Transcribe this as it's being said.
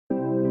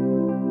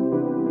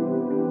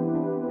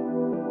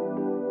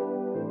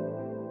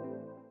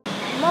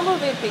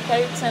Mambo vipi?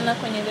 Karibu sana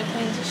kwenye The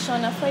Queen Show.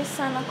 Nafurahi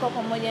sana kwa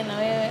pamoja na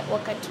wewe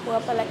wakati huu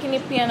hapa, lakini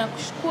pia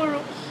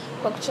nakushukuru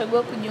kwa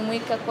kuchagua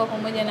kujumuika kwa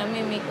pamoja na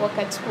mimi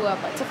wakati huu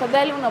hapa.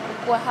 Tafadhali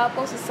unapokuwa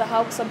hapo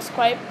usisahau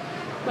kusubscribe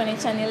kwenye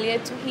channel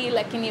yetu hii,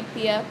 lakini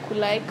pia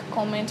kulike,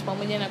 comment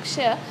pamoja na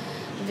kushare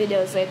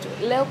video zetu.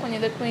 Leo kwenye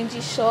The Queen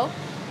Show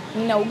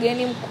nina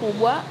ugeni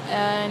mkubwa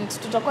and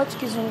tutakuwa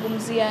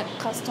tukizungumzia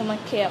customer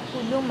care,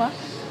 huduma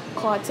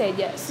kwa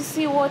wateja.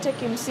 Sisi wote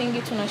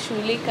kimsingi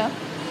tunashughulika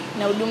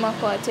na huduma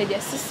kwa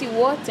wateja. Sisi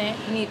wote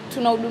ni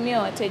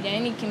tunahudumia wateja.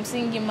 Yaani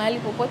kimsingi mahali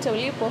popote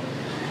ulipo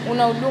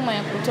una huduma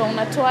ya kutoa.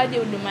 Unatoaje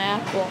huduma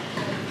yako?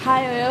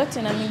 Hayo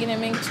yote na mengine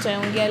mengi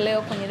tutayaongea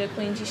leo kwenye The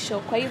Queen Show.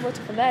 Kwa hivyo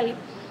tafadhali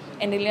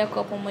endelea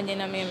kuwa pamoja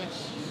na mimi.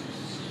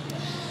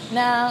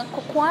 Na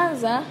kwa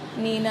kwanza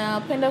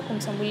ninapenda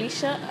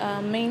kumtambulisha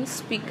main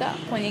speaker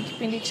kwenye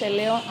kipindi cha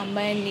leo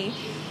ambaye ni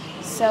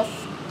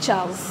Seth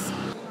Charles.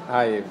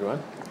 Hi everyone.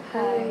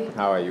 Hi.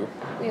 How are you?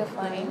 We are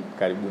fine.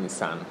 Karibuni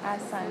sana.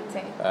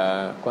 Asante.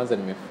 Kwanza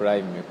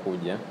nimefurahi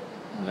mmekuja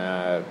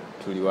na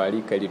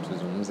tuliwaalika ili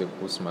tuzungumze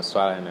kuhusu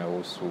masuala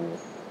yanayohusu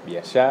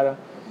biashara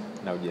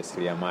na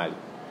ujasiriamali.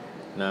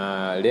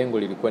 Na lengo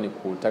lilikuwa ni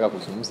kutaka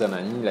kuzungumza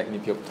na nyinyi, lakini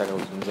pia kutaka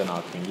kuzungumza na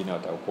watu wengine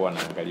watakuwa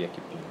wanaangalia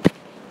kipindi.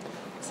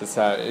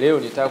 Sasa leo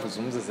nitaka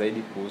kuzungumza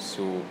zaidi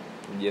kuhusu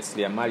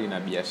ujasiriamali na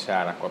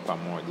biashara kwa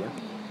pamoja.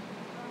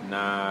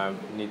 Na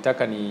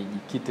nitaka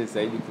nijikite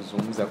zaidi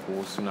kuzungumza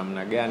kuhusu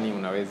namna gani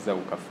unaweza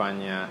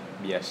ukafanya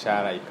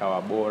biashara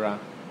ikawa bora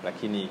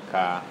lakini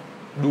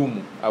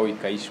ikadumu au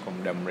ikaishi kwa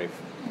muda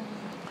mrefu.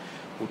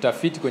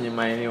 Utafiti kwenye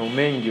maeneo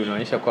mengi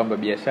unaonyesha kwamba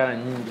biashara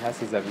nyingi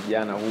hasa za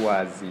vijana huwa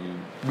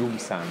hazidumu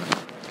sana,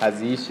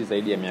 haziishi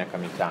zaidi ya miaka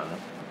 5.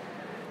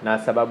 Na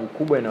sababu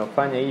kubwa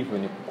inayofanya hivyo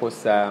ni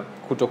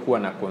kutokuwa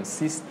na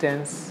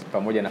consistency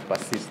pamoja na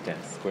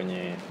persistence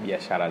kwenye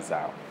biashara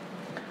zao.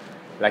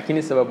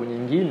 Lakini sababu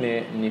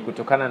nyingine ni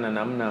kutokana na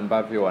namna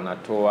ambavyo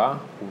wanatoa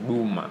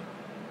huduma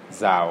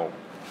zao.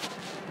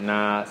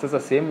 Na sasa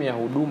sehemu ya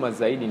huduma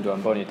zaidi ndio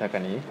ambayo nitaka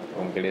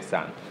niongelee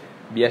sana.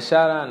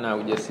 Biashara na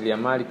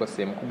ujasiriamali kwa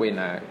sehemu kubwa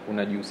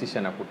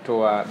unajihusisha na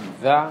kutoa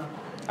bidhaa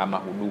ama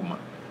huduma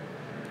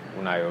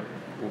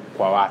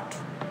kwa watu,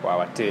 kwa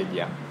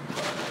wateja.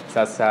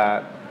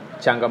 Sasa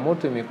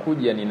changamoto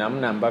imekuja ni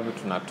namna ambavyo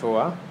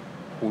tunatoa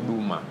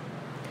huduma.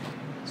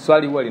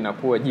 Swali huwa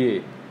linakuwa,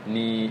 je,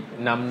 ni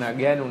namna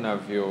gani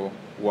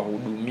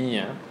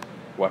unavyowahudumia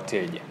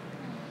wateja?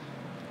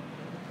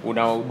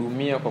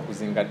 Unawahudumia kwa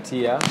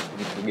kuzingatia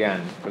vitu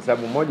gani? Kwa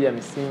sababu moja ya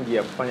misingi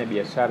ya kufanya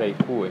biashara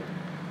ikue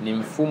ni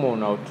mfumo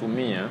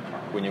unaotumia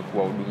kwenye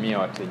kuwahudumia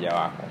wateja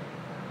wako.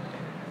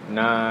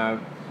 Na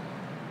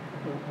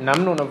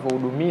namna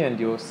unavyohudumia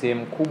ndio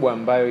sehemu kubwa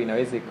ambayo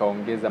inaweza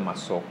ikaongeza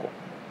masoko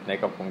na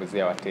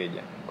ikakuongezea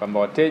wateja. Kwamba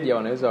wateja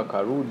wanaweza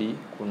wakarudi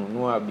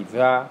kununua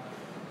bidhaa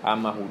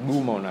ama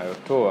huduma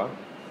unayotoa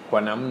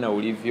kwa namna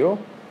ulivyo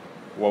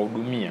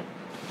wahudumia.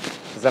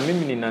 Sasa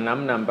mimi nina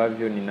namna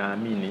ambavyo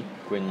ninaamini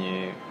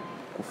kwenye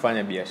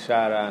kufanya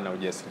biashara na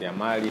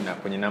ujasiriamali na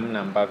kwenye namna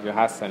ambavyo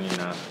hasa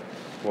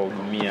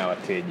ninawahudumia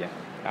wateja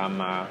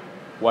ama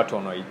watu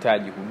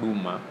wanaohitaji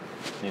huduma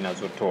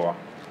ninazotoa.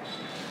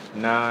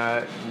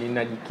 Na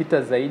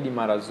ninajikita zaidi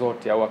mara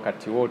zote au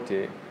wakati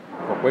wote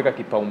kwa kuweka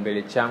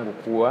kipaumbele changu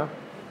kuwa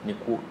ni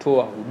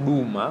kutoa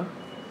huduma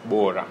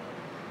bora,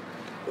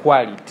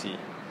 quality.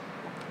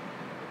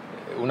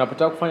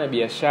 Unapotaka kufanya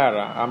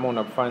biashara ama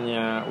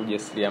unafanya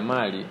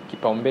ujasiriamali,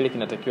 kipaumbele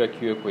kinatakiwa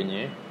kiwe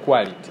kwenye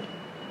quality,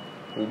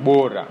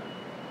 ubora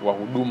wa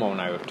huduma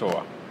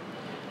unayotoa.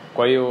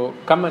 Kwa hiyo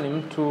kama ni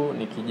mtu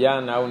ni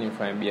kijana au ni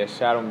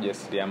mfanyabiashara,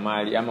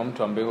 mjasiriamali ama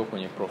mtu ambaye yuko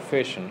kwenye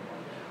profession,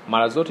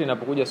 mara zote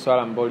inapokuja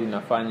swala ambalo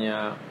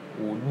linafanya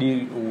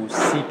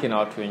uhusike na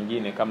watu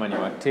wengine kama ni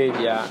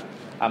wateja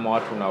ama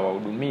watu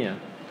unaowahudumia,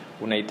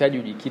 unahitaji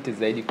ujikite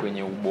zaidi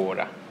kwenye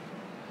ubora.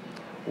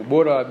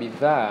 Ubora wa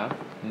bidhaa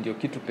ndio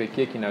kitu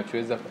pekee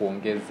kinachoweza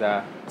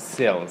kuongeza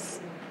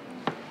sales.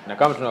 Na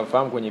kama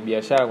tunafahamu kwenye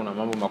biashara kuna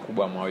mambo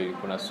makubwa mawili.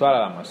 Kuna swala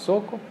la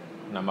masoko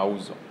na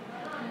mauzo.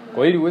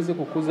 Kwa ili uweze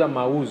kukuza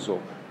mauzo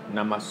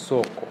na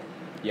masoko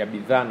ya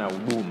bidhaa na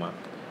huduma,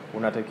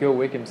 unatakiwa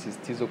uweke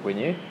msisitizo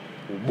kwenye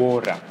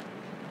ubora.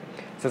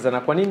 Sasa na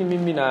kwa nini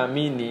mimi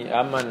naamini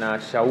ama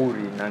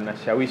nashauri na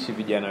nashawishi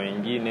vijana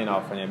wengine na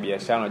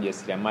wafanyabiashara na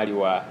wajasiriamali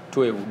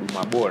watoe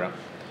huduma bora?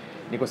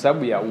 Ni kwa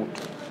sababu ya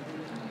utu.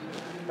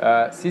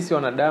 Sisi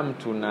wanadamu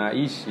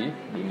tunaishi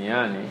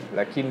duniani,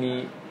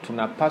 lakini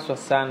tunapaswa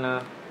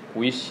sana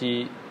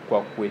kuishi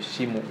kwa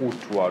kuheshimu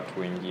utu wa watu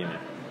wengine.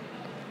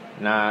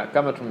 Na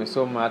kama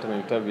tumesoma hata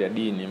kwenye vitabu vya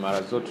dini,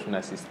 mara zote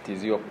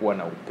tunasisitiziwa kuwa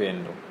na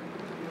upendo.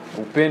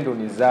 Upendo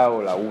ni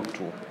zao la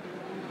utu.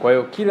 Kwa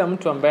hiyo kila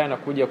mtu ambaye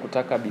anakuja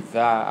kutaka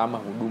bidhaa ama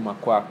huduma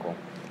kwako,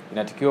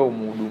 inatakiwa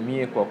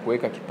umhudumie kwa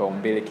kuweka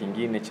kipaumbele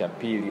kingine cha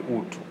pili,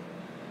 utu.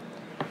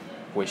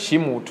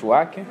 Kuheshimu utu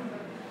wake,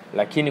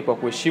 lakini kwa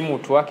kuheshimu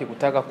utu wake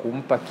kutaka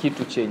kumpa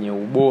kitu chenye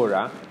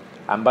ubora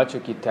ambacho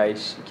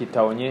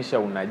kitaonyesha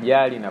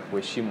unajali na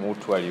kuheshimu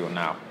utu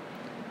alionao.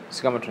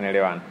 Si kama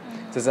tunaelewana?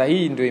 Sasa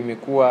hii ndio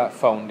imekuwa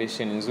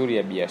foundation nzuri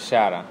ya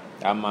biashara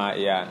ama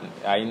ya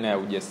aina ya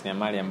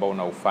ujasiriamali ambao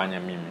unaufanya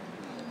mimi,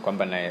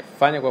 kwamba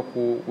nafanya kwa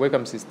kuweka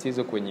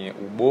msisitizo kwenye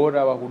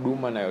ubora wa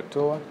huduma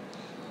nayotoa,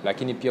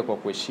 lakini pia kwa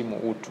kuheshimu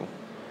utu.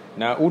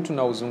 Na utu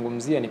na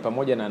uzungumzia ni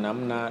pamoja na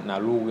namna na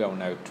lugha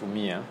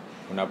unayotumia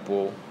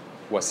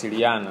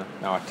unapowasiliana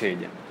na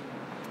wateja.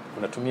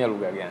 Unatumia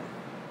lugha gani?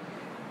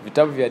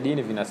 Vitabu vya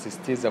dini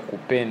vinasisitiza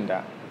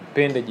kupenda,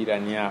 mpende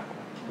jirani yako.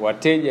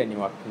 Wateja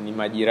ni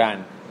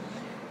majirani.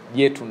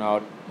 Je,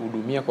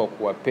 tunahudumia kwa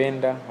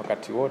kuwapenda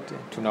wakati wote?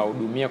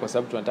 Tunahudumia kwa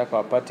sababu tunataka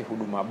wapate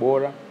huduma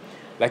bora?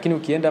 Lakini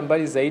ukienda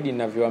mbali zaidi,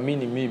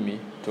 ninavyoamini mimi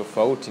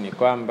tofauti ni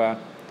kwamba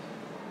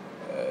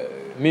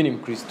mimi ni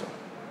Mkristo.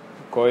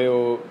 Kwa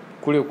hiyo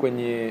kule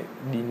kwenye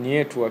dini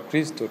yetu wa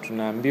Kristo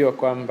tunaambiwa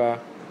kwamba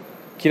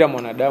kila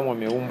mwanadamu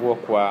ameumbwa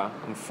kwa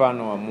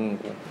mfano wa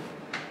Mungu.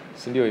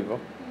 Si ndio hivyo?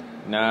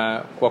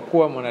 Na kwa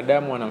kuwa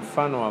mwanadamu ana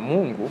mfano wa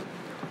Mungu,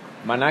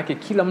 maana yake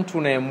kila mtu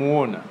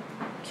unayemuona,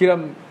 kila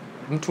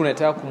mtu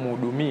unayetaka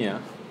kumhudumia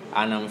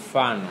ana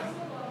mfano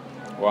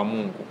wa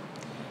Mungu.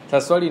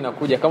 Sasa swali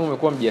linakuja, kama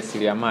umekuwa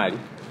mjasiriamali,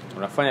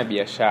 unafanya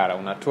biashara,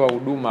 unatoa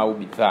huduma au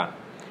bidhaa,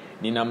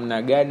 ni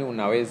namna gani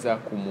unaweza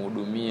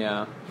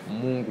kumhudumia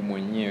Mungu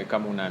mwenyewe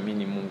kama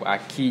unaamini Mungu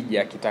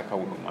akija akitaka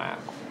huduma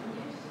yako?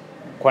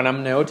 Kwa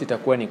namna yote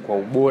itakuwa ni kwa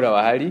ubora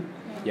wa hali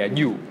ya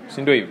juu,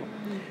 si ndio hivyo?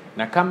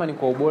 Na kama ni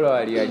kwa ubora wa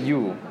hali ya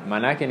juu,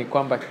 maana yake ni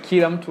kwamba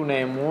kila mtu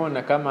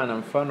unayemuona kama ana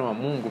mfano wa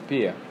Mungu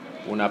pia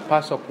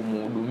unapaswa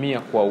kumhudumia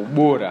kwa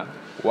ubora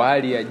wa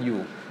hali ya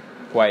juu,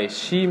 kwa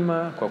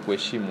heshima, kwa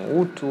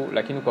kuheshimu utu,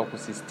 lakini kwa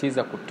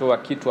kusisitiza kutoa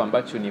kitu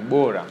ambacho ni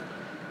bora,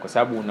 kwa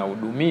sababu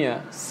unahudumia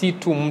si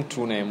tu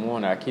mtu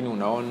unayemuona, lakini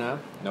unaona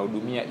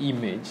unahudumia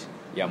image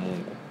ya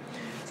Mungu.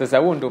 Sasa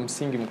huo ndio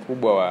msingi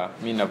mkubwa wa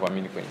mimi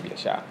ninavyoamini kwenye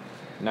biashara.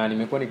 Na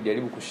nimekuwa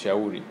nikijaribu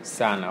kushauri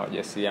sana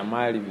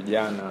wajasiriamali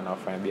vijana na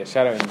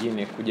wafanyabiashara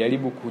wengine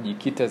kujaribu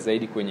kujikita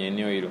zaidi kwenye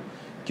eneo hilo.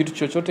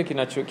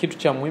 Kitu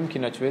cha muhimu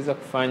kinachoweza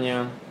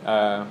kufanya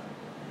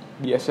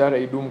biashara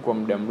idumu kwa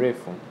muda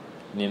mrefu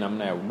ni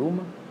namna ya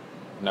huduma,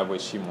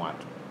 unavyoheshimu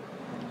watu.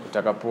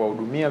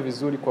 Utakapowahudumia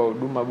vizuri kwa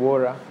huduma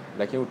bora,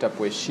 lakini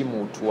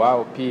utapoheshimu utu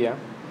wao pia,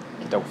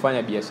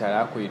 kitakufanya biashara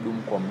yako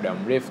idumu kwa muda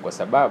mrefu, kwa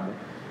sababu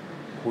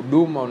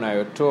huduma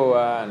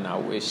unayotoa na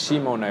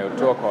heshima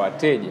unayotoa kwa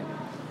wateja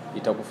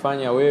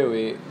itakufanya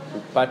wewe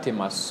upate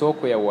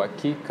masoko ya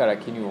uhakika,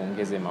 lakini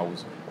uongeze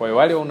mauzo. Kwa hiyo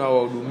wale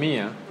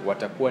unaowahudumia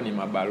watakuwa ni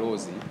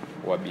mabalozi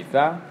wa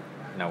bidhaa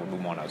na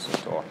huduma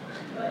unazotoa.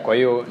 Kwa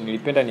hiyo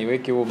nilipenda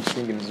niweke huo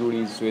msingi mzuri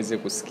ili siweze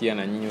kusikia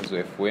na nyinyi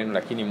uzoefu wenu,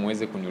 lakini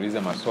muweze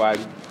kuniuliza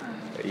maswali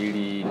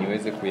ili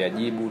niweze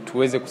kuyajibu,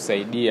 tuweze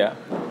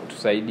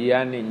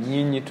tusaidiane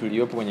nyinyi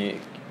tuliopo kwenye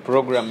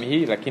program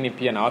hii, lakini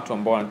pia na watu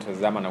ambao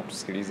wanatazama na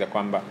kutusikiliza,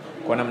 kwamba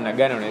kwa namna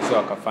gani wanaweza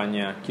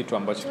wakafanya kitu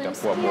ambacho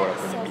kitakuwa bora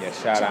kwenye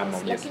biashara ama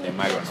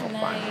ujasiriamali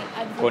wanaofanya.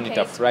 Kwa hiyo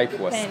nitafurahi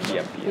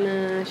kuwasikia pia.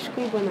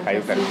 Nashukuru kwa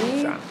nafasi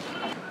hii.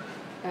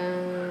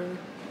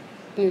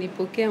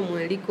 Nilipokea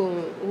mwaliko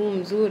huu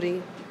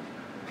mzuri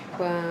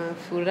kwa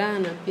furaha,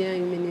 na pia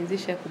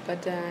imeniwezesha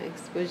kupata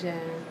exposure ya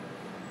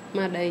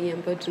mada hii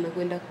ambayo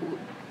tunakwenda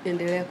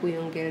kuendelea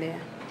kuiongelea.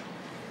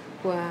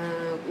 Kwa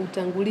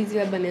utangulizi,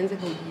 labda nianze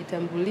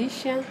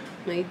kujitambulisha.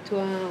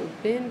 Naitwa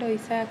Upendo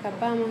Isaya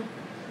Kapama,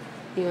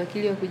 ni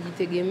wakili wa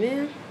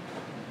kujitegemea,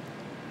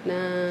 na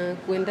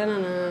kuendana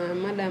na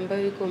mada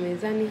ambayo iko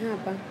mezani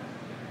hapa,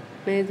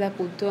 naweza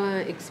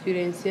kutoa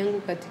experience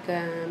yangu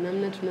katika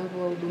namna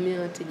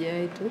tunavyohudumia wateja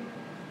wetu.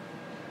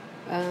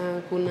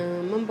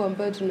 Kuna mambo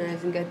ambayo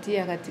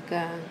tunayazingatia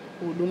katika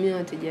kuhudumia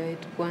wateja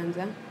wetu.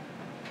 Kwanza,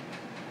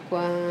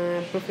 kwa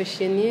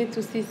profession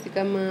yetu sisi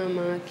kama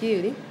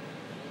mawakili,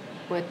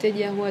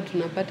 wateja huwa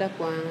tunapata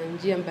kwa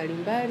njia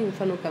mbalimbali.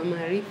 Mfano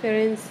kama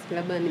reference,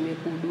 labda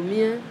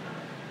nimekuhudumia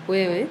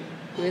wewe,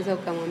 unaweza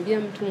ukamwambia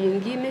mtu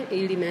mwingine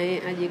ili na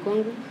yeye aje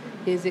kwangu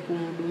niweze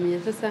kumhudumia.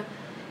 Sasa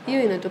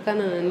hiyo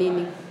inatokana na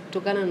nini?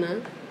 Kutokana na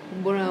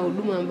ubora wa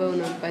huduma ambayo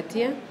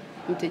unampatia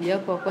mteja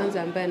wako wa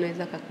kwanza, ambaye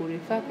anaweza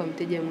kukurefer kwa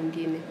mteja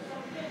mwingine.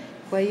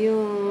 Kwa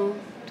hiyo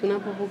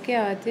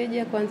tunapopokea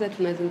wateja, kwanza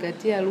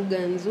tunazingatia lugha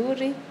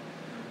nzuri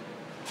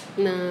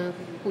na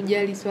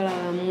kujali swala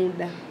la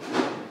muda,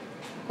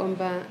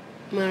 kwamba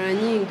mara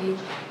nyingi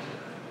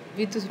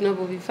vitu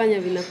tunavyovifanya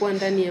vinakuwa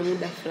ndani ya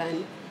muda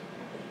fulani.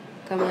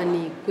 Kama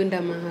ni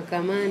kwenda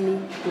mahakamani,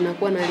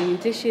 kunakuwa na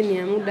limitation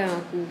ya muda wa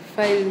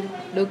kufile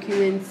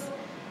documents.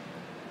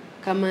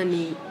 Kama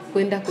ni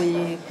kwenda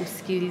kwenye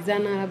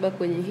kusikilizana labda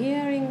kwenye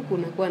hearing,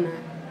 kunakuwa na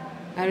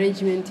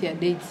arrangement ya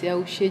dates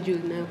au schedule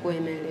inayokuwa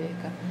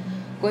inaeleweka.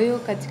 Kwa hiyo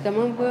katika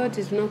mambo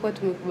yote tunakuwa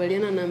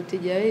tumekubaliana na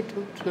mteja wetu,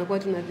 tunakuwa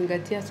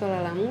tunazingatia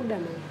swala la muda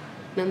na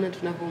namna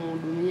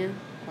tunavyomhudumia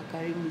kwa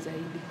karibu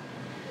zaidi.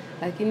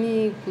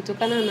 Lakini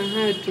kutokana na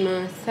hayo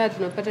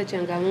tunapata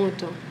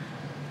changamoto.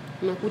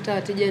 Unakuta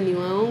wateja ni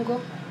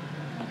waongo.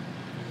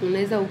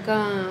 Unaweza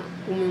ukawa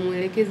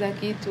umemwelekeza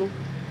kitu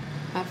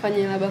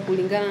afanye labda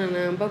kulingana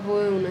na ambavyo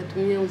wewe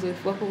unatumia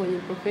uzoefu wako kwenye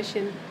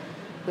profession,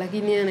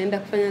 lakini yeye anaenda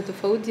kufanya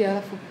tofauti,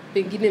 alafu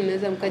pengine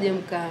mnaweza mkaja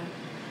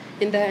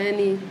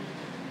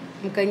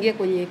mkaingia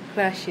kwenye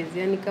clashes,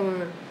 yani kama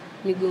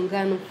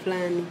migongano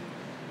fulani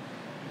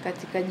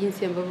katika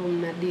jinsi ambavyo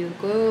mna deal.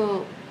 Kwa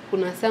hiyo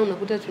kuna saa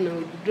unakuta tuna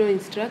withdraw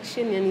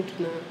instruction, yani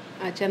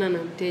tunaachana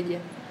na mteja,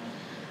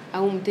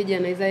 au mteja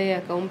anaweza yeye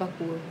akaomba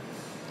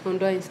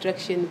kuondoa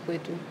instruction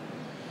kwetu.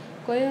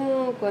 Kwa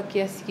hiyo kwa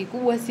kiasi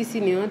kikubwa sisi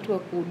ni watu wa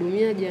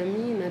kuhudumia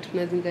jamii na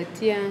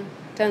tunazingatia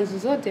tanzu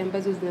zote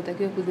ambazo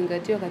zinatakiwa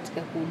kuzingatiwa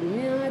katika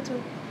kuhudumia watu,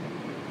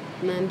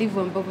 na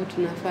ndivyo ambavyo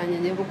tunafanya.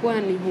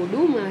 Japokuwa ni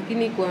huduma,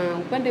 lakini kwa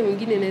upande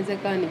mwingine inaweza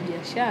kawa ni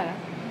biashara.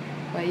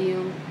 Kwa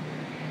hiyo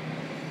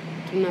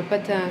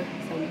tunapata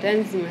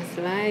sometimes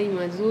maslahi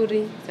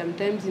mazuri,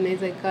 sometimes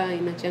inaweza ikawa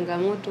ina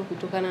changamoto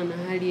kutokana na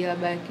hali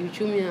labda ya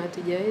kiuchumi ya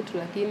wateja wetu,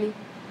 lakini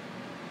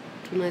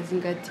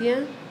tunazingatia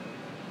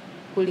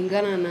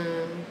kulingana na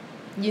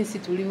jinsi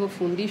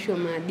tulivyofundishwa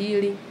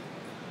maadili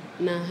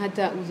na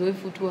hata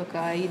uzoefu tu wa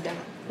kawaida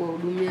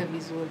kuwahudumia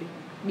vizuri,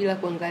 bila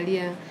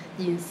kuangalia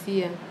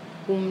jinsia,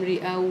 umri,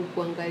 au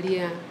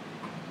kuangalia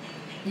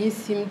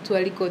jinsi mtu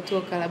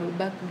alikotoka, labda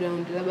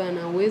background, labda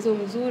ana uwezo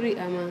mzuri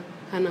ama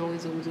hana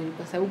uwezo mzuri,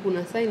 kwa sababu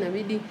kuna saa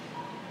inabidi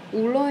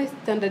uloe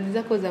standard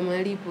zako za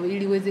malipo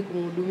ili uweze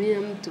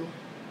kumhudumia mtu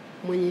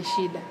mwenye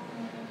shida.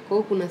 Kwa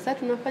hiyo kuna saa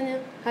tunafanya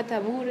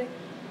hata bure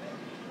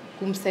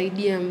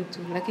kumsaidia mtu,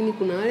 lakini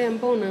kuna wale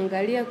ambao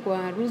unaangalia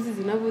kwa rules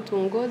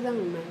zinavyotuongoza,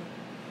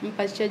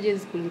 unampa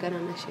charges kulingana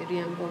na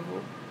sheria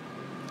ambavyo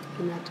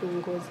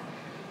inatuongoza.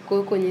 Kwa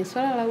hiyo kwenye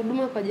swala la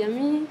huduma kwa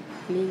jamii,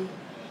 ni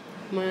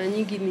mara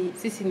nyingi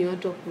sisi ni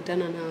watu wa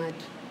kukutana na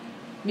watu.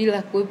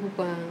 Bila kuwepo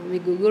kwa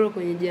migogoro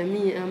kwenye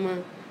jamii ama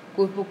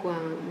kuwepo kwa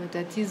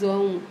matatizo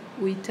au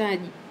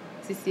uhitaji,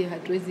 sisi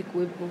hatuwezi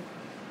kuwepo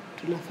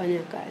tunafanya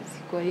kazi.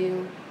 Kwa hiyo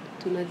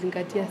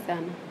tunazingatia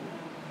sana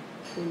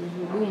kwenye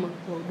huduma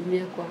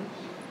kuhudumia kwa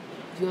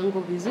viwango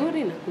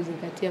vizuri na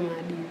kuzingatia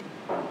maadili.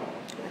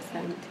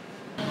 Asante.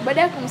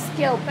 Baada ya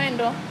kumsikia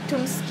Upendo,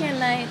 tumsikie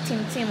naye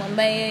Tim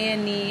ambaye yeye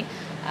ni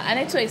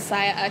anaitwa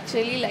Isaya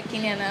actually,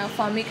 lakini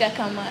anafahamika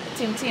kama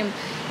Tim.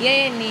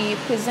 Yeye ni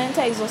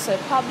presenter, is also a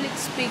public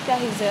speaker,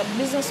 he's a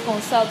business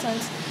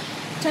consultant.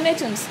 Tuende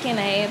tumsikie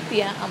na yeye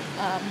pia.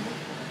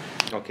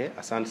 Okay,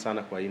 asante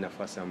sana kwa hii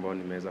nafasi ambayo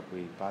nimeweza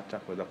kuipata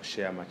kuweza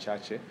kushare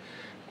machache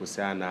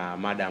kuhusiana na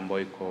mada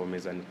ambayo iko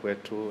mezani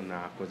kwetu na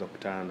kuweza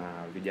kukutana na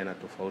vijana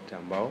tofauti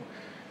ambao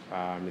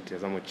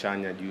mitazamo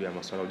chanya juu ya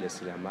masuala ya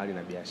ujasiriamali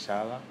na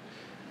biashara.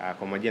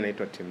 Kwa majina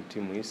naitwa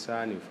Tim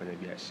Isa, ni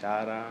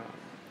mfanyabiashara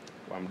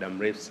wa muda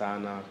mrefu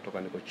sana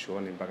kutoka niko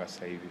chuoni mpaka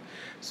sasa hivi.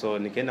 So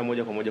nikaenda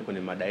moja kwa moja kwenye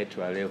mada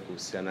yetu ya leo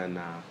kuhusiana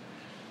na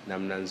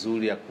namna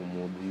nzuri ya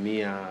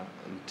kumhudumia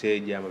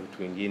mteja ama vitu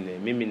vingine.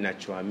 Mimi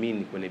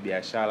ninachoamini kwenye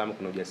biashara ama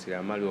kuna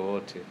ujasiriamali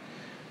wowote,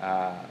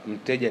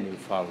 mteja ni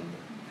mfalme.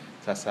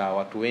 Sasa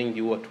watu wengi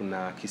huwa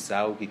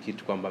tunakisahau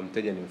kitu kwamba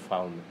mteja ni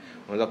mfalme.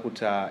 Unaweza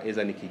kukuta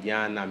eza ni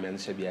kijana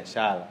ameanzisha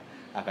biashara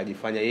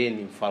akajifanya yeye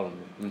ni mfalme,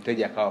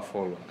 mteja akawa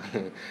follower.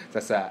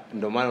 Sasa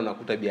ndio maana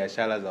unakuta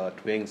biashara za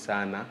watu wengi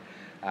sana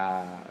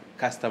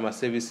customer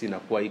service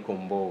inakuwa iko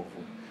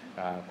mbovu.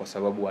 Kwa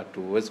sababu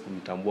watu huwezi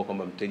kumtambua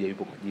kwamba mteja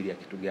yupo kwa ajili ya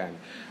kitu gani.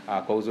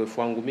 Kwa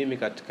uzoefu wangu mimi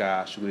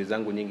katika shughuli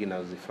zangu nyingi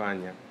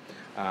ninazozifanya,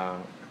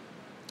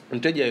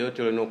 mteja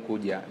yote yule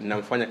anayokuja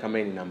ninamfanya kama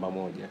yeye ni namba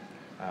moja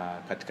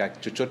katika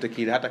chochote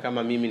kile, hata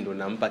kama mimi ndo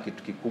nampa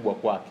kitu kikubwa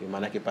kwake,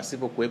 maana yake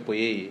pasipo kuwepo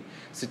yeye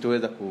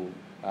sitoweza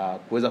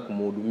kuweza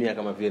kumhudumia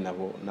kama vile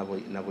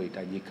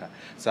ninavyohitajika.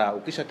 Sasa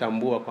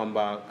ukishatambua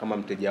kwamba kama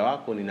mteja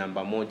wako ni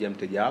namba moja,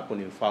 mteja wako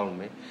ni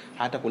mfalme,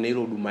 hata kuna ile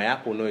huduma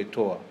yako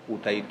unayoitoa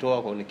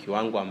utaitoa kwa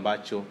kiwango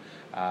ambacho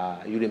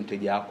yule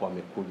mteja wako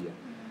amekuja.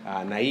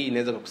 Na hii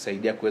inaweza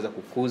kukusaidia kuweza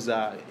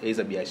kukuza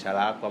aidha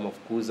biashara yako ama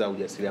kukuza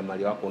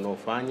ujasiriamali wako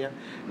unaofanya,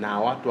 na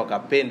watu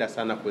wakapenda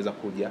sana kuweza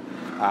kuja.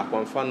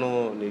 Kwa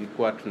mfano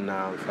nilikuwa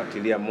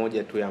tunafuatilia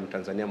moja tu ya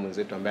Mtanzania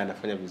mwenzetu ambaye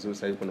anafanya vizuri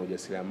sasa hivi kuna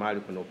ujasiriamali,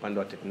 kuna upande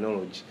wa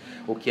technology.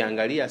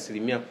 Ukiangalia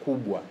asilimia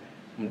kubwa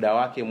muda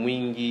wake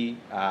mwingi,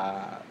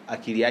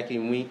 akili yake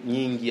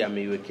nyingi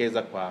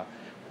ameiwekeza kwa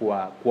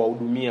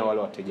kuwahudumia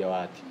wale wateja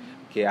wake.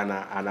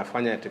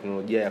 Anafanya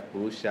teknolojia ya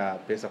kurusha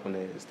pesa kwenye,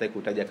 sitaki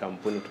kutaja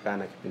kampuni kutokana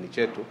na kipindi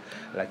chetu,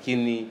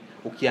 lakini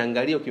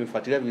ukiangalia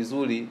ukimfuatilia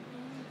vizuri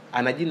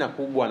ana jina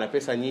kubwa, ana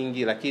pesa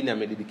nyingi, lakini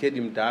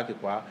amededicate muda wake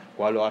kwa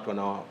wale watu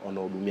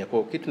wanaohudumia. Kwa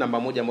hiyo kitu namba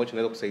moja ambacho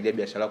kinaweza kusaidia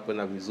biashara yako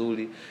kwenda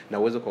vizuri na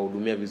uweze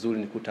kuhudumia vizuri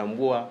ni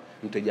kutambua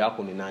mteja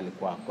wako ni nani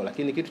kwako.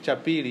 Lakini kitu cha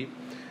pili,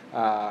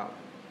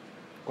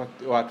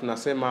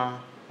 tunasema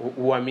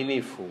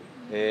uaminifu.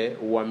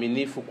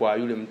 Uaminifu kwa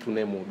yule mtu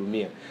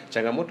unayemhudumia.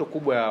 Changamoto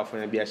kubwa ya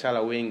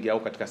wafanyabiashara wengi au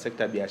katika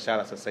sekta ya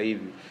biashara sasa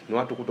hivi ni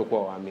watu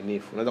kutokuwa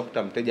waaminifu. Unaweza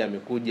kukuta mteja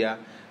amekuja,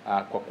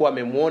 kwa kuwa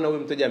amemuona huyu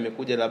mteja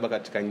amekuja labda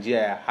katika njia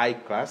ya high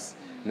class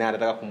na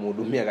anataka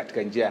kumhudumia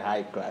katika njia ya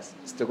high class.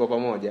 Sitoko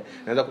pamoja.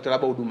 Naweza kukuta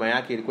labda huduma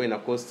yake ilikuwa ina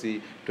cost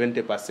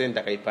 20%,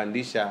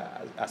 akaipandisha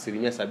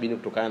 70%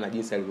 kutokana na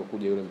jinsi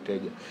alivyokuja yule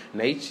mteja.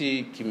 Na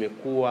hichi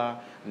kimekuwa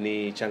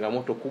ni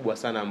changamoto kubwa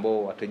sana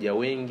ambao wateja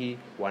wengi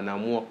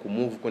wanaamua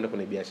kumove kwenda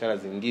kwenye biashara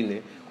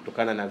zingine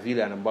kutokana na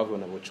vile ambavyo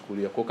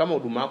unavyochukulia. Kwa kama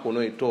huduma yako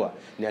unayoitoa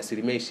ni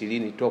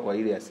 20%, toa kwa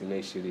ile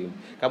 20%.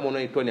 Kama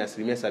unayoitoa ni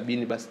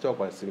 70%, basi toa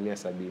kwa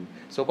 70%.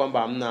 Sio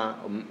kwamba hamna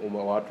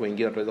watu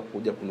wengine wataweza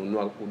kuja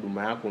kununua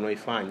huduma yako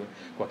unayoifanya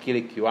kwa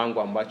kile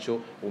kiwango ambacho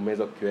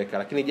umeweza kukiweka.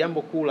 Lakini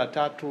jambo kuu la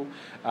tatu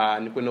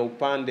ni kwenye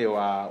upande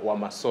wa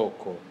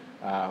masoko.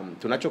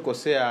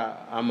 Tunachokosea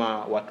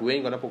ama watu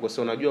wengi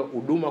wanapokosea, unajua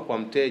huduma kwa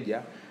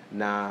mteja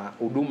na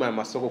huduma ya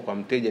masoko kwa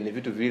mteja ni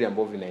vitu viwili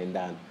ambavyo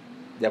vinaendana,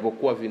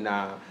 japokuwa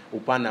vina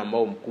upana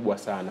ambao mkubwa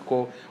sana.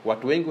 Kwa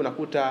watu wengi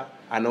unakuta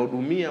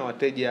anahudumia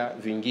wateja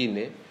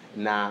vingine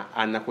na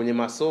ana kwenye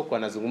masoko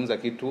anazungumza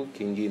kitu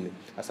kingine.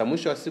 Sasa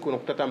mwisho wa siku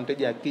unakuta hata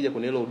mteja akija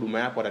kwenye ile huduma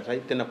yako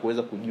atahitaji tena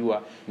kuweza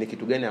kujua ni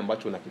kitu gani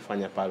ambacho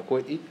unakifanya pale.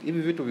 Kwa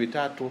hivi vitu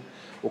vitatu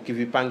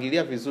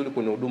ukivipangilia vizuri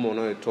kwenye huduma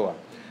unayotoa,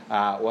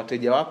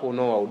 wateja wako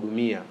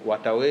unaowahudumia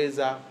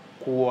wataweza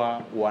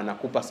kuwa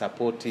wanakupa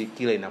sapoti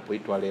kila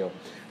inapoitwa leo.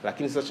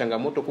 Lakini sasa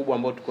changamoto kubwa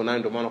ambayo tuko nayo,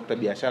 ndio maana unakuta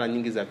biashara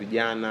nyingi za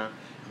vijana,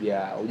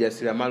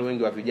 ujasiriamali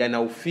wengi wa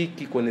vijana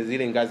ufiki kwenye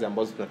zile ngazi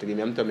ambazo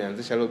tunategemea. Mtu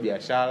ameanzisha leo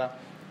biashara,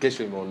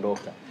 kesho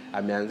imeondoka.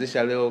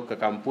 Ameanzisha leo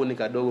kampuni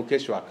kadogo,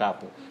 kesho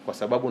akapo, kwa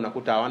sababu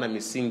unakuta hawana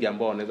misingi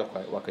ambao wanaweza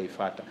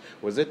wakaifuata.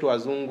 Wenzetu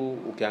wazungu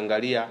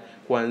ukiangalia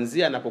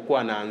kuanzia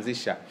anapokuwa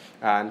anaanzisha,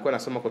 nilikuwa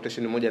nasoma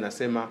quotation moja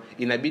anasema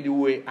inabidi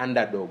uwe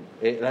underdog.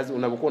 Lazima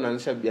unapokuwa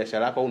unaanzisha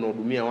biashara yako au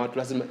unahudumia watu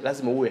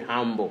lazima uwe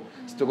humble.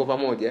 Sitoko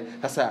pamoja.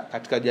 Sasa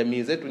katika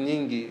jamii zetu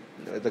nyingi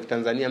za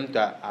Tanzania mtu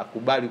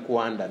akubali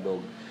kuwa underdog.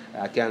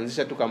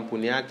 Akianzisha tu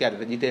kampuni yake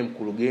atajiita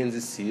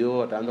mkurugenzi,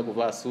 CEO, ataanza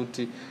kuvaa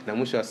suti na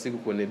mwisho wa siku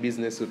kwenye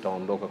business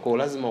utaondoka. Kwa hiyo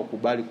lazima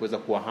ukubali kuweza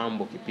kuwa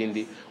humble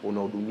kipindi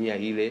unahudumia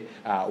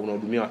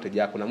unahudumia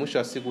wateja wako, na mwisho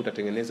wa siku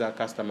utatengeneza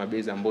customer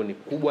base ambayo ni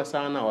kubwa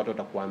sana, watu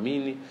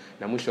watakuamini,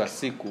 na mwisho wa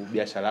siku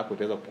biashara yako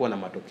itaweza kuwa na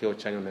matokeo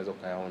chanya unaweza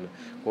kuyaona.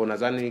 Kwa hiyo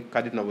nadhani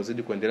kadri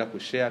tunavyozidi kuendelea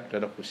kushare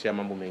tutaenda kushare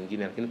mambo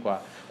mengine, lakini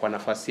kwa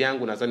nafasi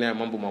yangu nadhani haya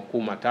mambo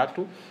makuu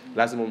matatu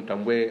lazima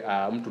mtambue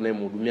mtu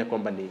unayemhudumia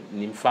kwamba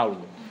ni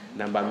mfalme.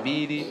 Namba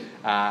 2,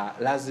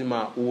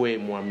 lazima uwe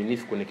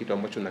muaminifu kwenye kitu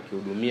ambacho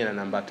unakihudumia, na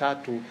namba 3,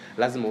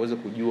 lazima uweze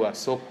kujua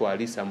soko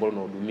halisi ambalo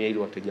unahudumia ili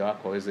wateja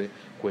wako waweze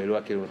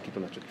kuelewa kile kitu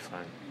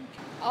unachokifanya.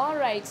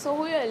 Alright, so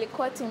huyo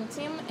alikuwa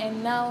Tim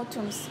and now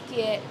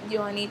tumsikie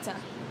Joanita.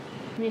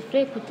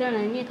 Nimefurahi kukutana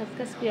na nyie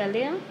katika siku ya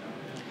leo.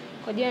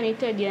 Kwa jina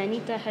naitwa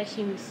Joanita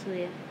Hashim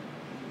Suya.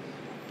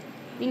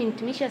 Mimi ni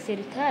mtumishi wa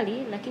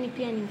serikali lakini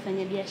pia ni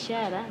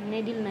mfanyabiashara,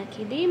 ninadeal na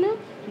kilimo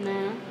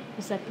na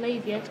kusupply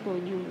viatu kwa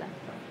ujumla.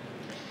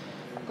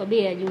 Kwa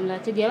bei ya jumla.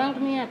 Wateja wangu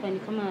mimi hapa ni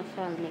kama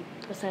wafalme.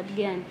 Kwa sababu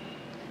gani?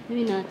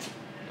 Mimi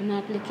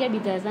nawapelekea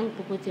bidhaa zangu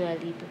popote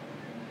walipo.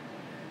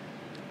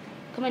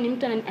 Kama ni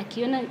mtu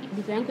akiona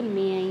bidhaa yangu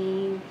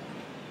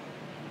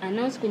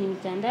announce kwenye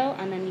mitandao,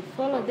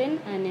 ananifollow, then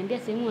ananiambia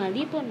sehemu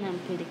alipo na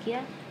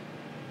nampelekea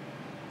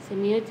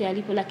sehemu yote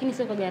alipo, lakini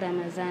sio kwa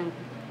gharama zangu.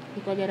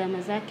 Ni kwa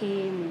gharama zake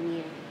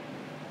mwenyewe.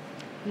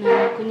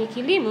 Na kwenye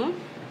kilimo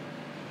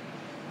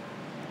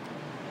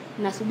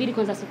nasubiri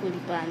kwanza soko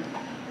lipande.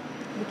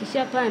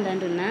 Likishapanda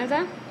ndo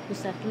naanza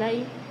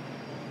kusupply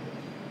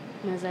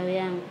mazao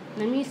yangu.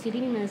 Na mimi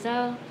silimi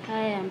mazao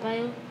haya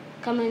ambayo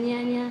kama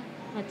nyanya,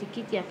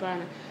 matikiti,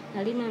 hapana.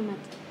 Nalima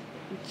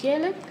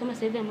mchele, kama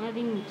sasa hivi I'm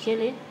having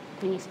mchele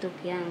kwenye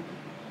stock yangu.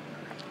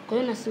 Kwa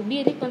hiyo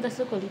nasubiri kwanza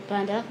soko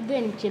lipande. Alafu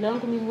then mchele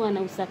wangu mimi huwa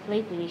na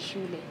usupply kwenye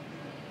shule.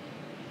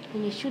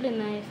 Kwenye shule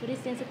na for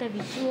instance hata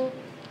vituo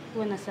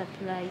huwa na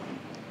supply.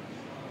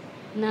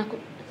 Na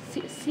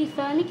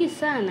sifahamiki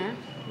sana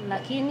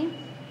lakini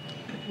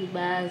ni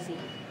baadhi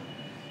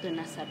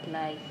tuna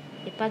supply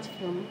apart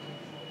from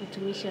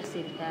utumishi wa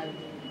serikali.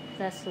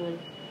 That's all.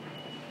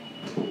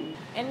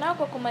 And now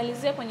kwa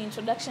kumalizia kwenye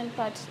introduction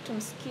part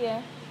tumsikie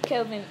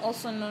Kelvin,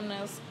 also known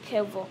as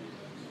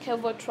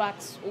Kevo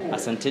Tracks.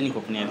 Asanteni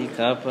kwa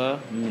kunialika hapa.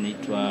 Mimi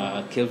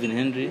naitwa Kelvin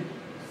Henry.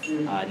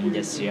 Ni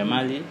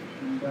mjasiriamali.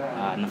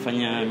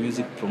 Nafanya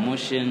music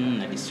promotion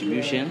na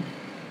distribution.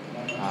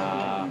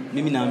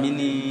 Mimi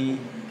naamini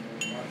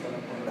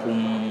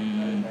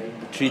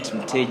treat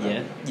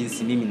mteja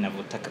jinsi mimi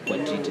ninavyotaka kuwa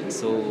treated.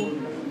 So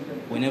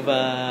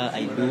whenever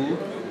I do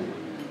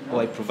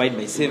or I provide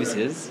my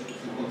services,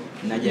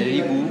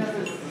 najaribu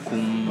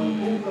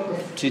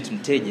treat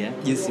mteja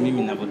jinsi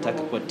mimi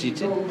ninavyotaka kuwa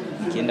treated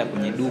nikienda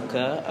kwenye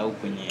duka au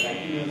kwenye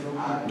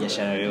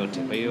biashara yoyote.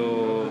 Kwa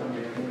hiyo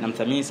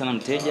namthamini sana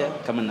mteja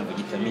kama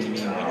ninavyojithamini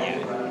mimi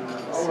mwenyewe.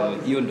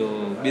 So hiyo ndo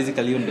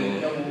basically hiyo ndo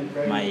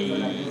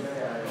my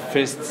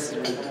first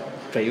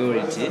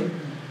priority,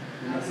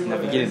 na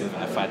vingine ndio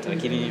vinafuata,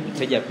 lakini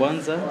mteja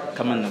kwanza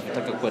kama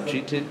ninavyotaka kuwa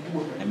treated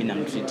na mimi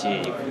namtreat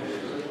yeye.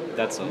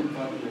 That's all.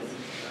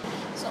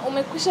 So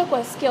umekwisha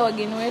kuwasikia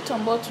wageni wetu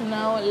ambao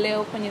tunao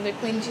leo kwenye The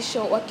Queen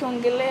Show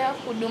wakiongelea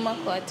huduma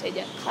kwa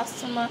wateja,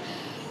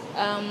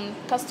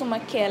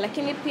 customer care,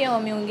 lakini pia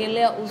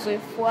wameongelea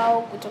uzoefu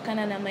wao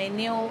kutokana na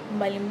maeneo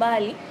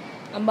mbalimbali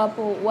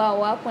ambapo wao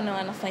wapo na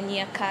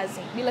wanafanyia kazi.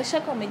 Bila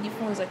shaka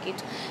wamejifunza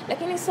kitu.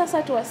 Lakini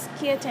sasa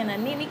tuwasikie tena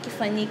nini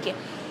kifanyike.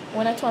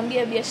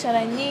 wanatuambia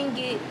biashara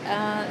nyingi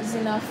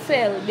zina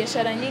fail,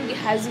 biashara nyingi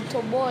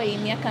hazitoboi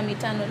miaka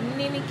 5.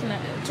 Nini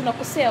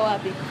tunakosea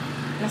wapi?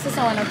 Na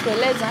sasa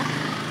wanatueleza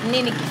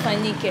nini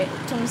kifanyike.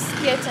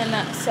 Tumsikie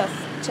tena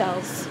Seth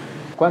Charles.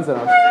 Kwanza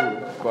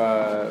nashukuru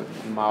kwa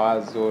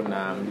mawazo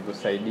na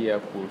mlivyosaidia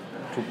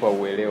kutupa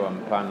uelewa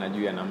mpana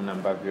juu ya namna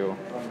ambavyo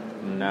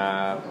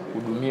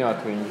mnahudumia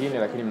watu wengine,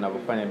 lakini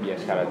mnavyofanya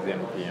biashara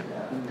zenu pia.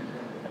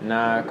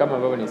 Na kama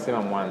ambavyo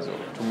nilisema mwanzo,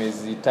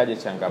 tumezitaja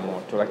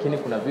changamoto, lakini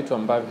kuna vitu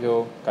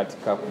ambavyo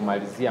katika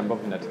kumalizia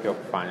ambavyo vinatakiwa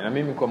kufanya. Na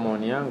mimi kwa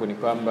maoni yangu ni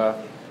kwamba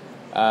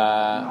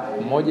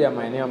moja ya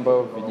maeneo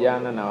ambayo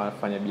vijana na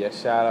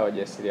wafanyabiashara,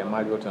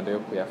 wajasiriamali wote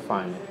wanatakiwa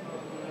kuyafanya,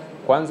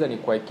 kwanza ni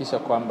kuhakikisha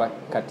kwamba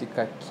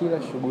katika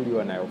kila shughuli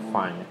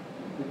wanayofanya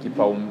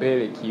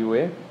kipaumbele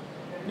kiwe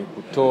ni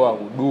kutoa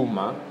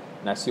huduma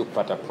na sio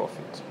kupata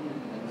profit.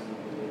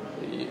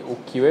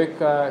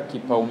 Ukiweka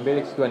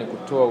kipaumbele kikiwa ni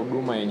kutoa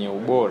huduma yenye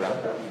ubora,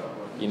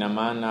 ina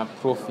maana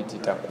profit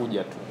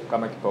itakuja tu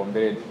kama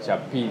kipaumbele cha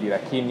pili,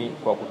 lakini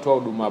kwa kutoa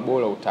huduma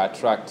bora uta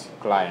attract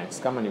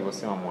clients kama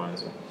nilivyosema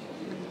mwanzo.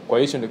 Kwa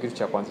hiyo ndio kitu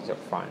cha kwanza cha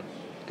kufanya.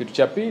 Kitu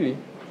cha pili,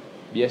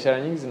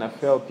 biashara nyingi zina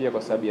fail pia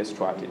kwa sababu ya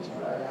strategy.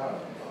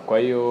 Kwa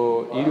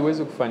hiyo ili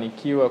uweze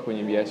kufanikiwa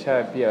kwenye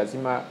biashara pia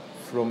lazima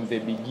from the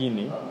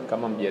beginning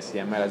kama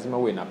mjasiriamali lazima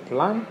uwe na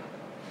plan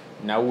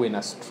na uwe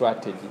na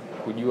strategy,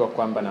 kujua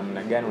kwamba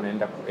namna gani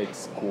unaenda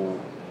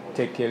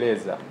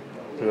kutekeleza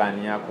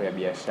plan yako ya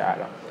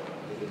biashara.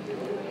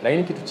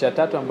 Lakini kitu cha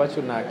tatu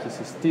ambacho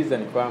nakisisitiza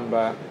ni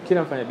kwamba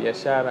kila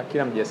mfanyabiashara,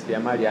 kila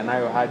mjasiriamali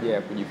anayo haja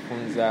ya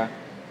kujifunza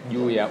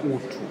juu ya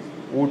utu.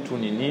 Utu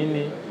ni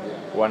nini?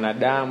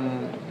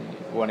 Wanadamu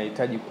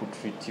wanahitaji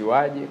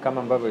kutritiwaje?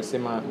 Kama ambavyo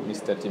alisema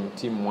Mr.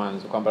 Tim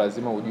mwanzo kwamba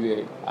lazima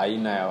ujue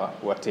aina ya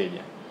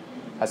wateja.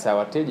 Hasa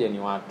wateja ni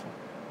watu.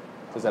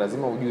 Sasa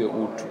lazima ujue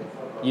utu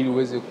ili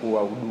uweze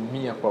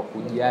kuwahudumia kwa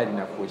kujali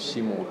na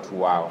kuheshimu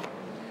utu wao.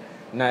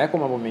 Na yako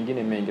mambo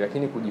mengine mengi,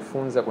 lakini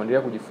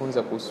kuendelea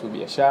kujifunza kuhusu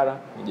biashara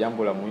ni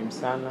jambo la muhimu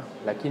sana,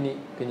 lakini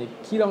kwenye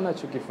kila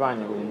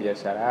unachokifanya kwenye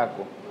biashara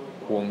yako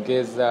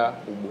kuongeza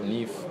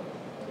ubunifu.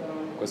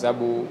 Kwa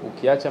sababu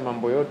ukiacha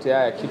mambo yote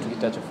haya, kitu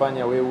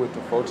kitachofanya wewe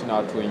tofauti na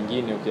watu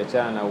wengine,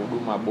 ukiachana na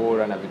huduma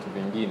bora na vitu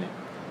vingine,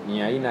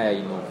 ni aina ya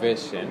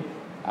innovation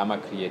ama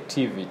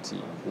creativity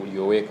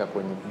ulioweka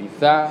kwenye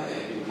bidhaa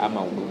ama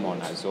huduma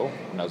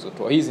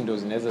unazotoa. Hizi ndio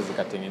zinaweza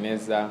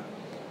zikatengeneza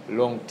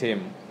long term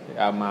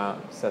ama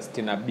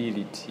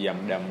sustainability ya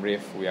muda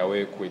mrefu ya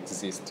wewe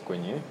kuexist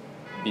kwenye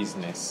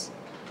business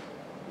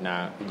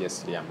na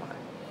ujasiriamali.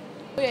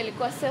 Huyo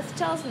alikuwa Seth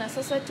Charles, na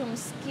sasa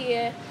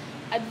tumsikie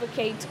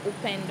Advocate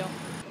Upendo.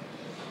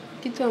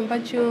 Kitu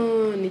ambacho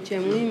ni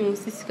cha muhimu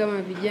sisi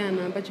kama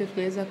vijana ambacho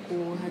tunaweza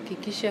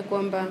kuhakikisha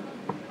kwamba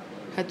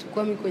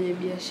hatukwami kwenye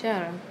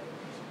biashara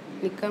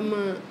ni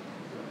kama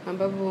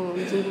ambavyo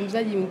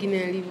mzungumzaji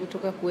mwingine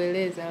alivyotoka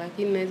kueleza,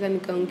 lakini naweza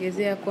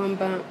nikaongezea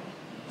kwamba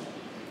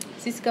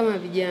sisi kama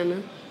vijana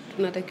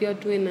tunatakiwa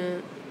tuwe na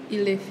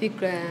ile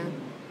fikra ya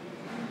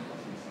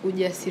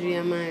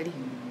ujasiriamali.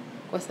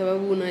 Kwa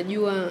sababu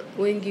unajua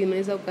wengi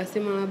unaweza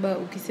ukasema labda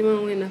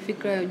ukisema uwe na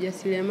fikra ya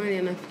ujasiriamali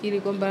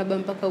anafikiri kwamba labda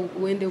mpaka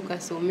uende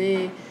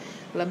ukasomee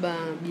labda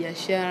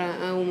biashara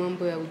au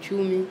mambo ya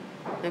uchumi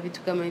na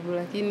vitu kama hivyo,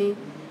 lakini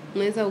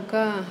unaweza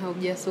ukawa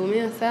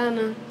haujasomea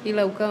sana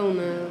ila ukawa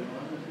una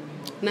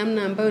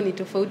namna ambayo ni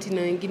tofauti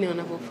na wengine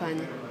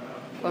wanavyofanya.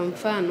 Kwa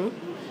mfano,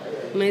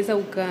 unaweza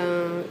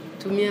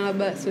ukatumia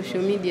labda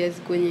social media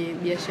kwenye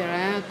biashara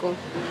yako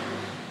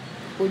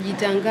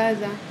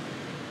kujitangaza,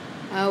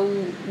 au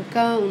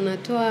ukawa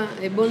unatoa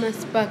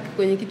bonus pack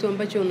kwenye kitu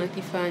ambacho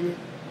unakifanya.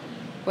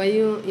 Kwa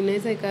hiyo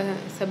inaweza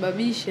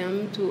ikasababisha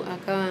mtu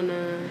akawa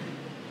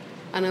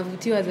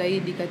anavutiwa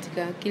zaidi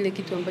katika kile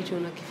kitu ambacho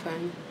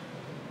unakifanya.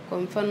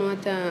 Kwa mfano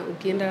hata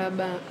ukienda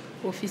labda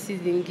ofisi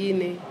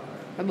zingine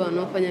labda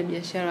wanaofanya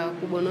biashara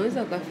wakubwa,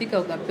 unaweza ukafika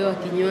ukapewa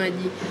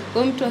kinywaji.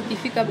 Kwa mtu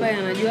akifika pale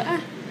anajua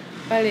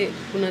pale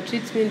kuna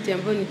treatment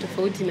ambayo ni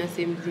tofauti na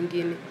sehemu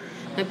zingine.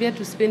 Na pia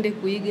tusipende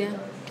kuiga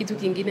kitu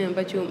kingine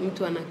ambacho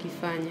mtu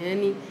anakifanya.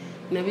 Yaani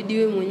inabidi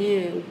wewe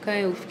mwenyewe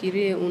ukae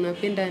ufikirie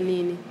unapenda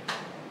nini.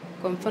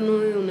 Kwa mfano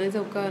wewe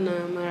unaweza ukawa na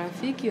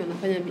marafiki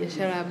wanafanya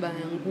biashara labda ya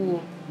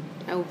nguo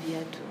au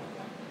viatu.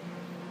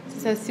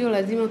 Sasa sio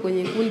lazima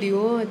kwenye kundi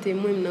wote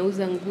mwe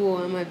mnauza nguo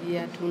ama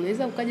viatu.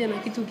 Unaweza ukaja na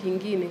kitu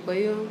kingine. Kwa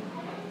hiyo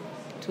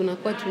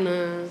tunakuwa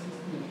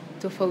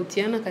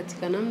tunatofautiana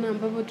katika namna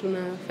ambavyo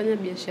tunafanya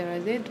biashara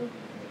zetu,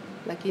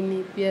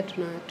 lakini pia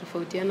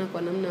tunatofautiana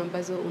kwa namna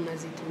ambazo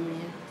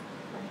unazitumia.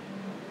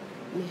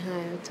 Ni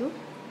hayo tu.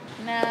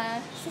 Na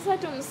sasa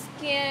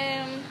tumsikie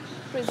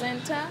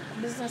presenter,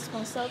 business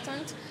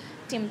consultant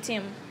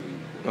Tim.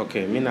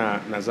 Okay, mimi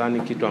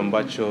nadhani kitu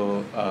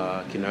ambacho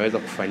kinaweza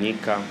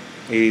kufanyika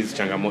ili hizi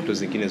changamoto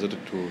zingine zote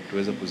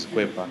tuweze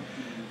kuzikwepa,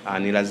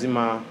 ni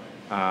lazima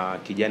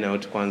kijana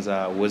yote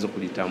kwanza uweze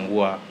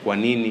kujitambua kwa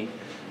nini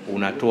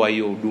unatoa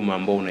hiyo huduma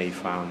ambayo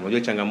unaifahamu.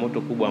 Unajua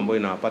changamoto kubwa ambayo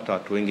inawapata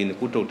watu wengi ni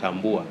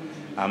kutotambua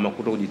ama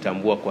kuto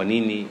kujitambua kwa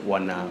nini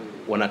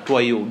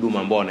wanatoa hiyo huduma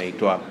ambao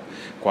wanaitoa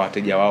kwa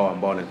wateja wao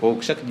ambao kwa hiyo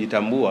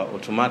ukishakijitambua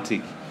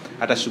automatic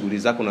hata shughuli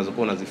zako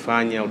unazokuwa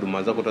unazifanya,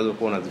 huduma zako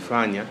utazokuwa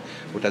unazifanya,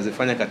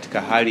 utazifanya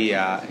katika hali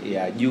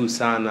ya juu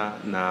sana,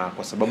 na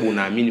kwa sababu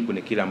unaamini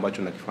kwenye kile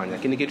ambacho unakifanya.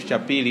 Lakini kitu cha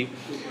pili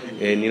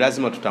ni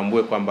lazima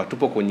tutambue kwamba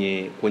tupo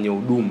kwenye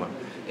huduma.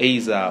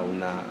 Aidha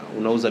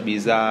unauza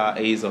bidhaa,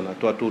 aidha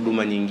unatoa tu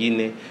huduma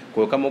nyingine. Kwa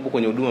hiyo kama upo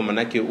kwenye huduma,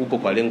 manake upo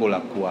kwa lengo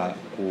la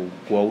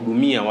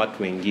kuwahudumia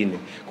watu wengine.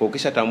 Kwa hiyo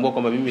ukishatambua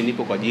kwamba mimi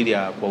nipo kwa ajili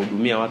ya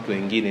kuwahudumia watu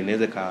wengine,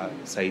 inaweza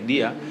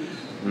kusaidia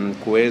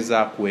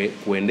kuweza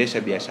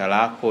kuendesha biashara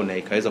yako na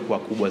ikaweza kuwa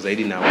kubwa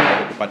zaidi na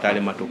kupata yale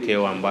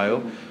matokeo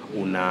ambayo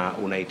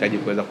unahitaji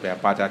kuweza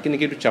kuyapata. Lakini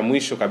kitu cha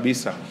mwisho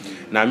kabisa,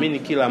 naamini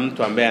kila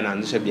mtu ambaye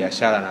anaanzisha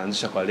biashara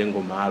anaanzisha kwa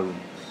lengo maalum.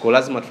 Kwa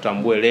lazima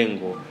tutambue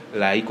lengo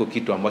la iko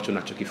kitu ambacho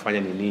unachokifanya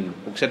ni nini.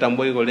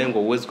 Ukishatambua hilo lengo,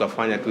 huwezi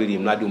kufanya tu ili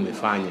mradi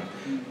umefanya.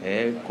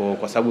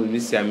 Kwa sababu mimi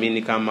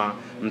siamini kama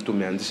mtu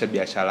umeanzisha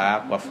biashara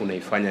yako afu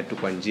unaifanya tu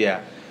kwa njia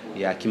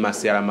ya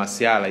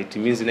kimasiala, it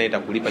means na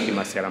itakulipa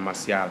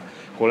kimasiala.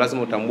 Kwa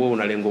lazima utambue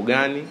una lengo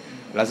gani,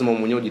 lazima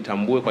mwenyewe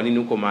ujitambue kwa nini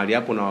uko mahali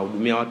hapo na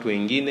wahudumia watu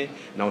wengine,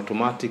 na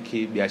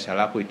automatic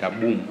biashara yako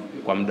itaboom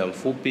kwa muda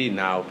mfupi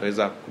na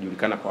utaweza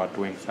kujulikana kwa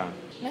watu wengi sana.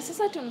 Na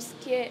sasa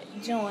tumsikie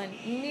John,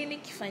 nini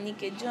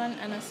kifanyike? John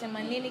anasema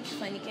nini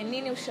kifanyike,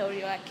 nini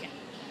ushauri wake?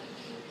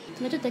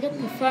 Tunachotakiwa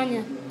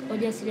kufanya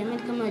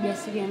wajasiriamali kama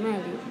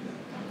wajasiriamali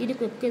ili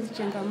kuepuka hizo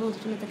changamoto,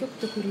 tunatakiwa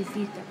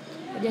kutokuridhika.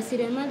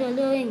 Wajasiriamali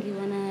walio wengi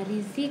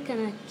wanaridhika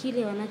na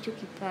kile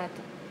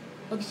wanachokipata.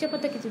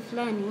 Wakishapata kitu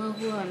fulani wao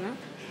huwa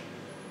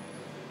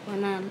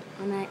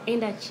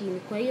wanaenda chini.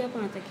 Kwa hiyo hapo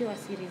wanatakiwa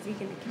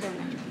wasiridhike na kile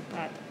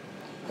wanachokipata.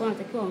 Kwa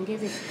wanatakiwa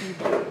waongeze speed.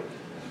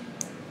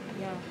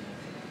 Yeah.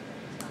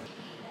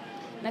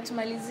 Na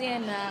tumalizie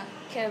na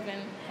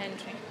Kevin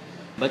Henry.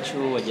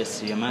 Ambacho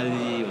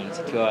wajasiriamali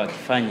wanatakiwa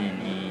wakifanye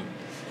ni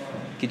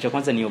kitu cha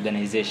kwanza ni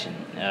organization.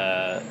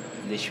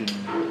 They should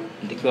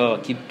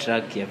keep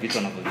track ya vitu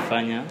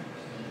wanavyofanya,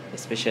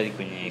 especially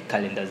kwenye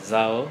calendar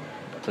zao,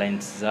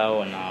 clients zao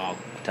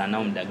wanakutana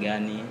nao muda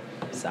gani,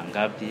 saa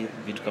ngapi,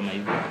 vitu kama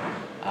hivyo.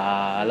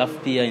 Alafu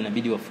pia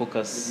inabidi wa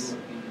focus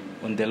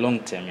on the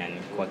long term,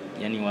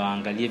 yani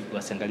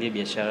wasiangalie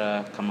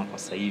biashara kama kwa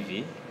sasa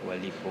hivi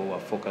walipo,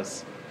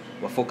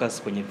 wa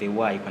focus kwenye the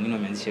why, kwa nini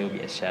wameanzisha hiyo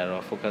biashara,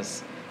 wa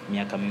focus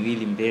miaka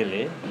 2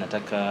 mbele,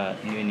 nataka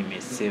niwe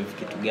nimesave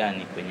kitu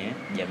gani kwenye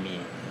jamii.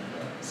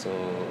 So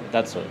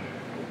that's all.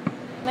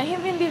 Na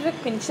hivi ndivyo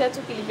kipindi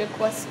chetu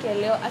kilivyokuwa siku ya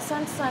leo.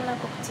 Asante sana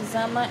kwa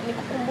kutazama.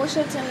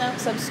 Nikukumbusha tena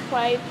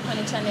kusubscribe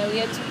kwenye channel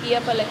yetu hii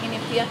hapa, lakini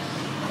pia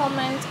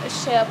comment,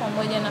 share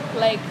pamoja na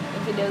like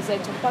video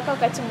zetu. Mpaka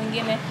wakati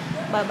mwingine,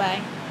 bye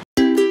bye.